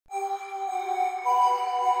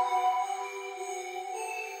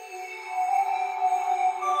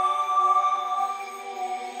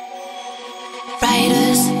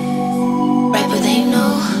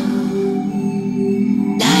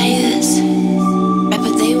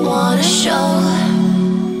show.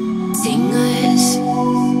 Singers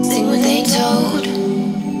sing what they told,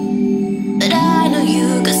 but I know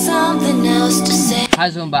you got something else to say. Hi,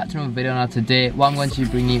 welcome back to another video. Now today what I'm going to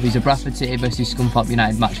bring you is a Bradford City versus Scunthorpe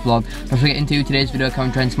United match vlog. Before we get into today's video, come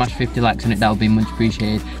and try and smash 50 likes on it, that would be much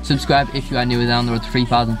appreciated. Subscribe if you are new, down the road to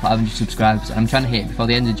 3,500 subscribers, and I'm trying to hit it before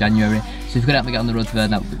the end of January, so if you could help me get on the road to there,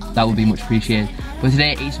 that would be much appreciated. But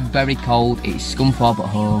today it's very cold, it's Scunthorpe at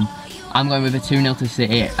home. I'm going with a 2-0 to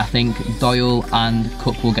City. I think Doyle and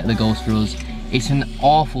Cooke will get the goals for us. It's an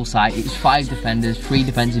awful side. It's 5 defenders, 3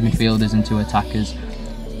 defensive midfielders and 2 attackers.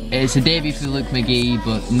 It's a debut for McGee,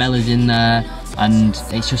 but Mellor's in there, and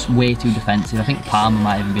it's just way too defensive. I think Palmer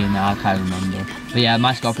might even be in there, I can't remember. But yeah,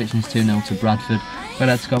 my score prediction is 2-0 to Bradford. What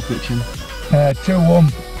had score prediction?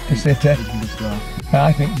 2-1 to City.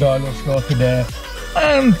 I think Doyle will score today.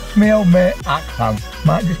 And my old mate Akpan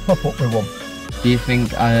might just pop up with one. Do you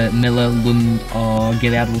think Miller, Lund or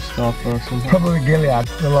Gilead will score for us? Probably Gilead,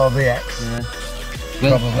 the law of the X. Yeah.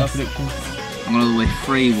 Probably. Score prediction? I'm going to go with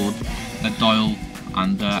 3-1, a Doyle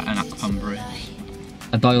and an Akpan brace.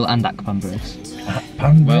 A Doyle and Akpan brace?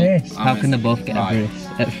 Akpan brace? How can they both get a brace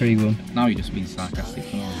at 3-1? Now you're just being sarcastic.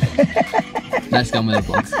 Let's go with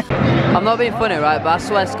the box. I'm not being funny, right, but I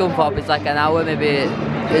swear Scunthorpe is like an hour, maybe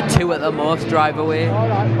 2 at the most drive away,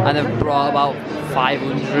 and they've brought about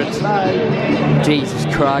 500. Jesus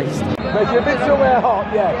Christ. Makes you a bit too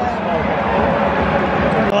hot, yes.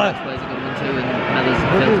 Plays a good one too, and Mellor's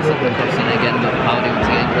filtered something crossing again, but Powdy wants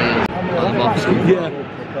to get in players on the box. Yeah.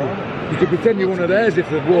 You could pretend you're one of theirs if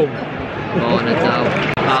they've won. Vaughan and Doyle.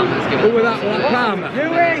 Palmer's given Who was that one? Palmer?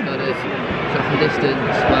 Shot from distance,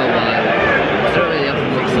 well wide. I don't really have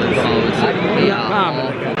much to look forward to.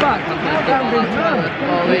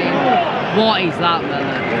 What is that,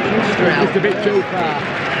 Mellor? Straight out. Just a bit too far.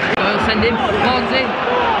 Doyle send him. Vaughan's in.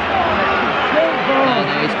 Oh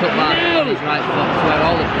no, he's cut back on his right foot to where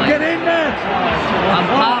all the players. Get in there! And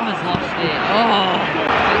Palmer's lost it. Oh!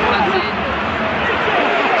 Akpan's in.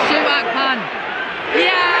 Shoot Akpan!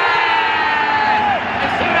 Yeah!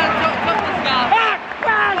 As soon as I took the scarf.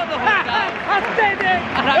 Akpan! I said it!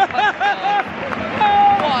 And Akpan scored.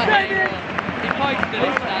 What a hero. He points to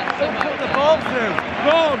this side. Put the ball through.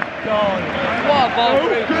 Run! God! What a ball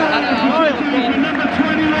through.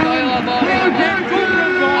 Doyle a ball through.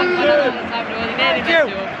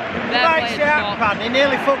 Right, Akpan, he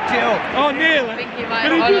nearly fucked it up. Oh, nearly? I think he might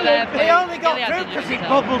have honour there. He only got through because he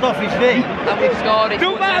bubbled off his knee. And we've scored it.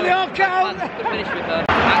 Don't matter, they all count. Good finish with her.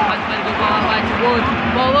 Akpan's made a good ball outline to Wood.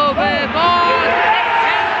 Ball over. Vaughan!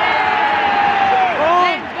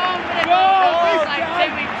 James Vaughan with a goal. It's like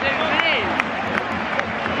 2 in 2 minutes.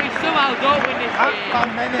 We somehow don't win this game.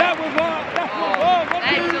 That was what?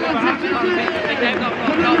 Excellent tackle on the pitch. They've not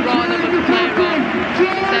brought them with the player on.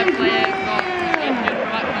 Their player got injured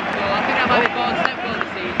from Akpan's goal. I think that might be Vaughan's 7th goal this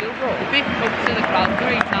season. The 5th comes to the crowd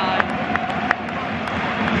 3 times.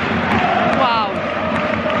 Wow.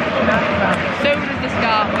 As soon as the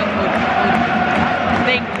scarf went up, the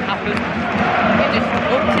thing happened. He just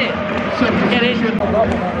upped it. Get in.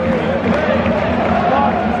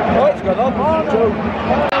 Oh, it's gone on.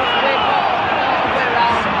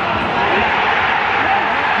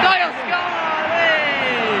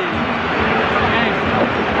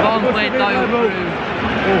 Vaughan played Doyle through,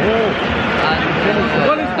 and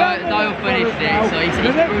Doyle finished it, so he's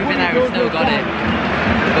proving out he's still got it.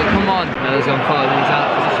 But come on, Mellor's gone forward and he's out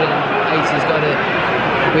of position. Ace's got it.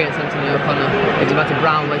 We get something to O'Connor. Gives it back to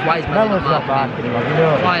Brown. Like, why is Mellor not marking him?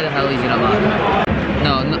 Why the hell is he not marking him?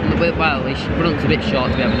 No, well, his front's a bit short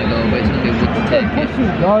to be having a go, but it's going to be Wood to take it.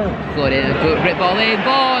 Flood in, a good grip ball in.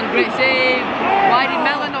 Vaughan, great save. Why did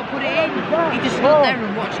Mellor not put it in? He just stood there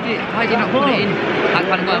and watched it. Why did he not put it in?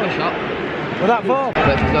 Akpan got him a shot. Was that ball?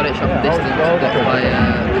 But he's got it shot from distance, blocked by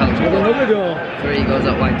Couch. 3 goes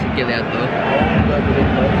up wide to Gilead though.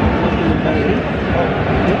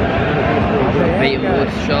 Beaten Wood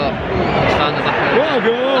shot. He's found the back of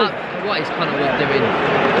it. What is Connor Wood doing?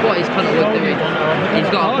 What is Connor Wood doing? He's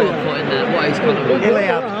got a full foot in there. What is Connor Wood doing?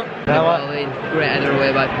 Great header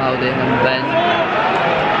away by Powdy, and then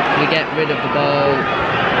we get rid of the ball,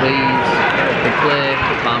 please. We play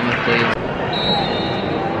for Palmer, please.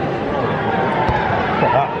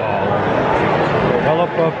 Well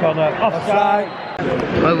up, O'Connor. Offside.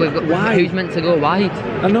 Well, we've got, who's meant to go wide?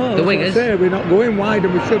 I know. The wingers. We're not going wide,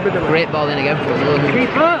 and we should be doing. Great ball in again from Lund.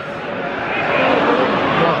 Keeper.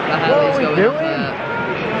 What the hell is going on there?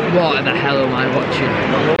 What the hell am I watching?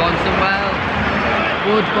 Johnson well.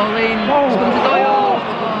 Wood ball in. It's come to Doyle.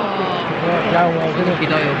 Lucky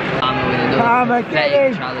Doyle. Palmer with another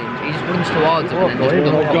pathetic challenge. He just runs towards him and then just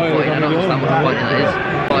doesn't put foot in. I don't understand what the point of that is.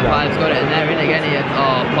 But 45's got it in there, in again here.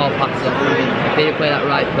 Oh, Paul passes off. If he didn't play that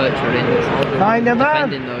right, Percher in. Find him, man.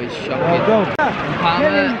 Defending though, he's shocking.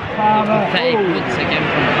 Palmer, pathetic once again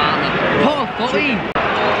from Palmer. Poor footy!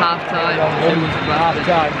 Half time, 2 to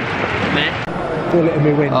Bradford. Meh.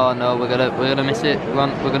 Oh no, we're gonna miss it.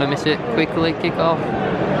 We're gonna miss it quickly. Kick off.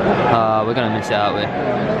 We're gonna miss it, aren't we?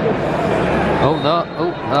 Oh no!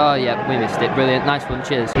 Oh yeah, we missed it. Brilliant, nice one.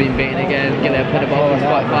 Cheers. Been beaten again. Gonna put the ball on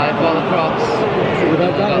 45. Ball across.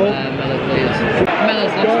 Mellor please.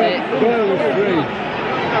 Mellor's lost it.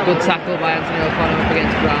 Good tackle by Anthony O'Connor up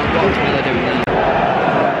against Brown. What's Mellor doing now?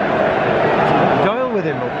 Doyle with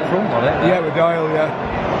him up front, wasn't it? Yeah, with Doyle, yeah.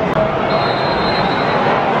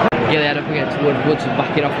 Gilliard up against Wood. Wood's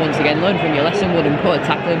backing off once again. Learn from your lesson, Wood, and put a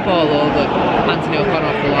tackling ball over Anthony O'Connor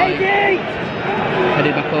off the line.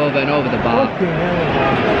 Headed back over and over the bar.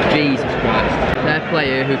 Jesus Christ. Their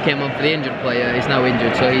player who came on for the injured player is now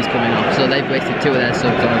injured, so he's coming off. So they've wasted 2 of their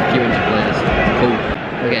subs on a few injured players. Cool.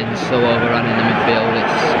 We're getting so overrun in the midfield. We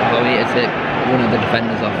need to take one of the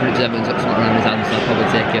defenders off. Richards-Everton's got something around his hands, so I'll probably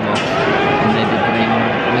take him off. And maybe bring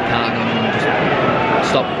McGee on and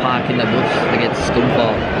just stop parking the bus against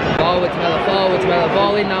Scunthorpe. Forward to Mellor,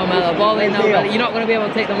 ball in now Mellor, Mellor. You're not going to be able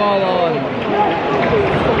to take the ball on.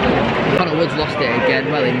 Connor Wood's lost it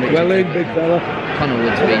again, well in Richards. Well in, big fella. Connor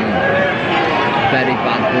Wood's been very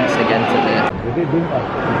bad once again today. They did, didn't they?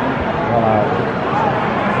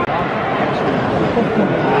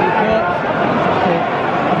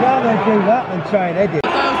 I'd rather do that than try and edit.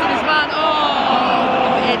 Doyle's on his man,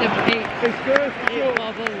 oh! Hit the peak. It's first. It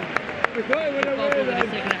bobbled. We thought it would have Bobbled and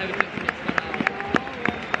he's taken a heavy touch and it's gone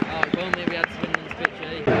out. Oh, if only we had Swindon's pitch,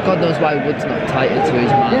 eh? God knows why Wood's not tighter to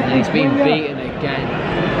his man, and he's been beaten again.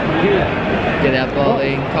 Get that ball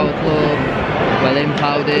in, cold club, well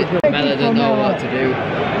impounded. Mellor doesn't know what to do.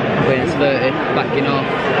 When it's 30, backing off.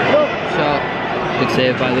 Shot. Good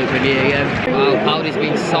save by Luke McGee again. Wow, Powdy's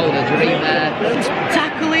been sold a dream there. Just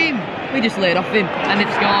tackle him! We just laid off him and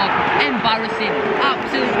they've scored. Embarrassing.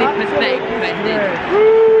 Absolutely pathetic defending.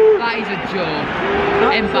 That is a joke.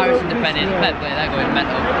 Embarrassing defending. Fair play, they're going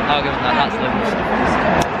mental. I'll give them that, that's lovely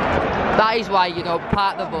stuff. That is why you don't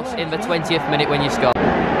park the bus in the 20th minute when you score.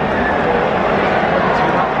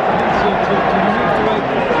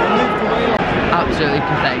 Absolutely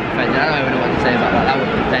pathetic defending. I don't even know what to say about that. That was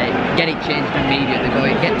pathetic. Get it changed immediately.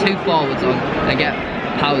 Get 2 forwards on and get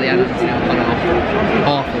Powley and Anthony O'Connor off.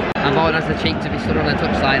 Awful. And Vaughan has the cheek to be stood on the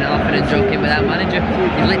touchline and laughing and joking with our manager.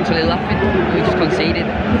 He's literally laughing. We just conceded.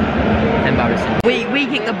 Embarrassing. We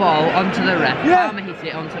kick the ball onto the ref. Palmer hits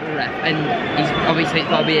it onto the ref, and he's obviously it's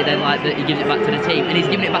probably then like that he gives it back to the team, and he's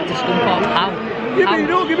giving it back to Scunthorpe. How? Yeah, but you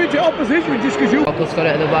don't give it to opposition just because you. Buckle's got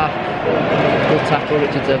it at the back. Good tackle,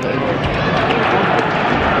 Richards-Everton.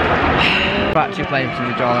 We're actually playing for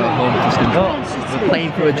a draw at home to Scunthorpe. We're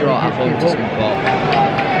playing for a draw at home to Scunthorpe.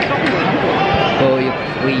 Oh, you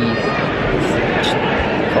please.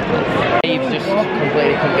 Steve's just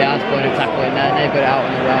completely couldn't be arsed going and tackling there. They've got it out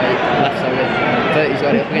on the right, left, sorry. 30's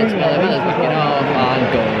got it up against Mellor. Mellor's backing off and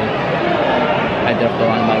goal. Headed off the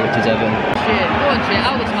line by Richards-Everton. Shit, go on, shit.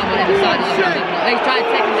 How was my man in the side? He's trying to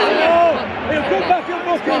take him down. He'll come back and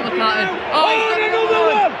book him. Oh, he's got another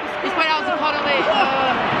one. He's put it out to Connolly.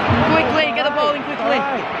 Quickly, get the ball in quickly.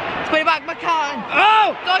 Let's put it back, McCann.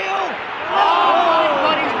 Oh! Doyle!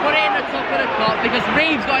 Oh! He's put it in the top of the cup because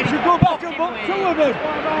Reeves got it. You go back and book 2 of them.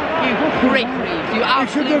 You prick, Reeves. You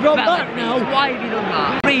absolute bellend. Why have you done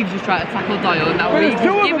that? Reeves was trying to tackle Doyle and now Reeves is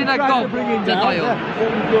giving a goal to Doyle.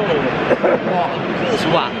 What a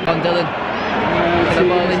swat. On Dylan. Get the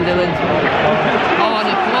ball in, Dylan. Oh,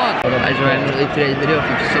 no, come on. Guys, we're ending today's video. If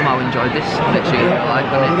you've somehow enjoyed this, make sure you hit a like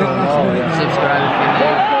on it. Subscribe if you're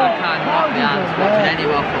new. I can't not be asked watching any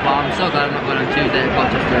more football. I'm so glad I'm not going on Tuesday to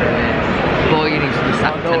Colchester away. BOWYER needs to be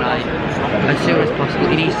sacked tonight as soon as possible.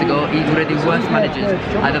 He needs to go. He's one of the worst managers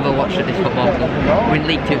I've ever watched at this football club. We're in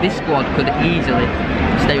League 2. This squad could easily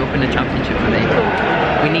stay up in the Championship for me.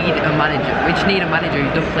 We need a manager. We just need a manager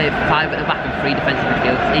who doesn't play 5 at the back and 3 defensive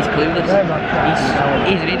midfield. He's clueless.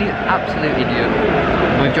 He's an idiot, absolute idiot.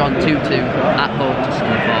 We've drawn 2-2 at home to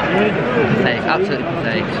Scunthorpe. Pathetic, absolutely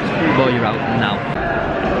pathetic. BOWYER out now.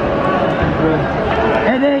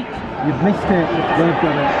 Eddie, you've missed it. They've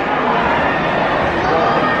done it.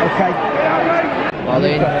 Okay. Ball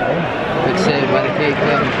in. Good save by the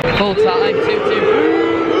keeper. Full time, 2-2.